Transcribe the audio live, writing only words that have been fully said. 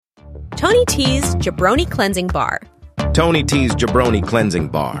Tony T's Jabroni Cleansing Bar. Tony T's Jabroni Cleansing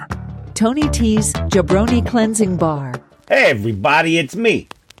Bar. Tony T's Jabroni Cleansing Bar. Hey everybody, it's me,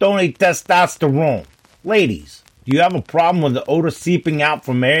 Tony Testosterone. Ladies, do you have a problem with the odor seeping out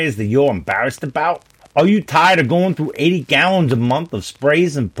from areas that you're embarrassed about? Are you tired of going through 80 gallons a month of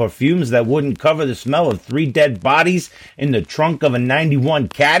sprays and perfumes that wouldn't cover the smell of 3 dead bodies in the trunk of a 91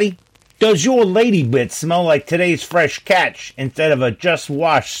 Caddy? Does your lady bit smell like today's fresh catch instead of a just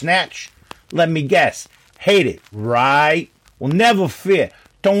washed snatch? Let me guess, hate it, right? Well, never fear.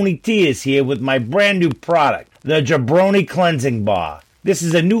 Tony T is here with my brand new product, the Jabroni Cleansing Bar. This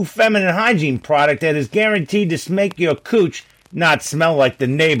is a new feminine hygiene product that is guaranteed to make your cooch not smell like the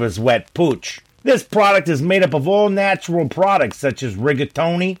neighbor's wet pooch. This product is made up of all natural products such as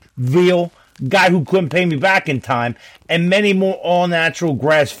rigatoni, veal, Guy Who Couldn't Pay Me Back in Time, and many more all-natural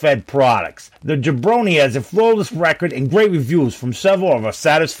grass-fed products. The Jabroni has a flawless record and great reviews from several of our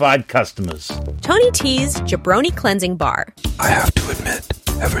satisfied customers. Tony T's Jabroni Cleansing Bar. I have to admit,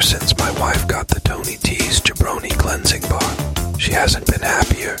 ever since my wife got the Tony T's Jabroni Cleansing Bar, she hasn't been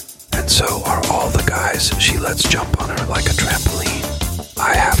happier, and so are all the guys she lets jump on her like a trampoline.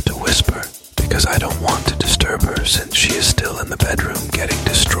 I have to whisper, because I don't want to disturb her since she is still in the bedroom getting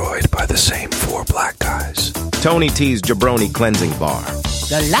destroyed by the same 4 black guys. Tony T's Jabroni Cleansing Bar.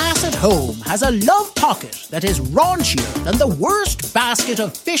 The lass at home has a love pocket that is raunchier than the worst basket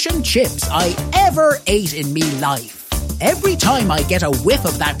of fish and chips I ever ate in me life. Every time I get a whiff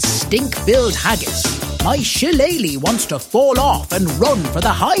of that stink-filled haggis, my shillelagh wants to fall off and run for the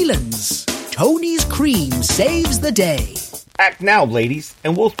Highlands. Tony's cream saves the day. Act now, ladies,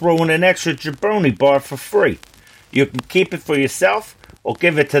 and we'll throw in an extra Jabroni bar for free. You can keep it for yourself or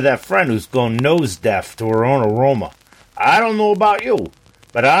give it to that friend who's gone nose deaf to her own aroma. I don't know about you,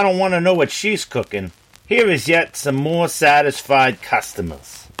 but I don't want to know what she's cooking. Here is yet some more satisfied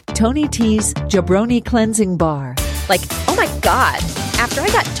customers. Tony T's Jabroni Cleansing Bar. Like, oh my god, after I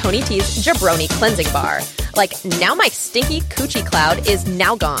got Tony T's Jabroni Cleansing Bar, like, now my stinky coochie cloud is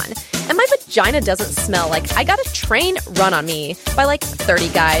now gone. And my vagina doesn't smell like I got a train run on me by like 30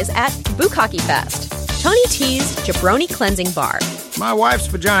 guys at Bukkake Fest. Tony T's Jabroni Cleansing Bar. My wife's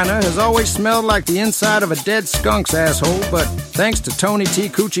vagina has always smelled like the inside of a dead skunk's asshole, but thanks to Tony T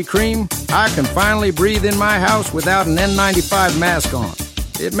Coochie Cream, I can finally breathe in my house without an N95 mask on.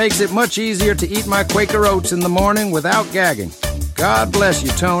 It makes it much easier to eat my Quaker Oats in the morning without gagging. God bless you,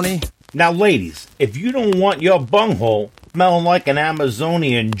 Tony. Now, ladies, if you don't want your bunghole smelling like an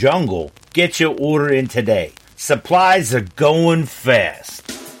Amazonian jungle, get your order in today. Supplies are going fast.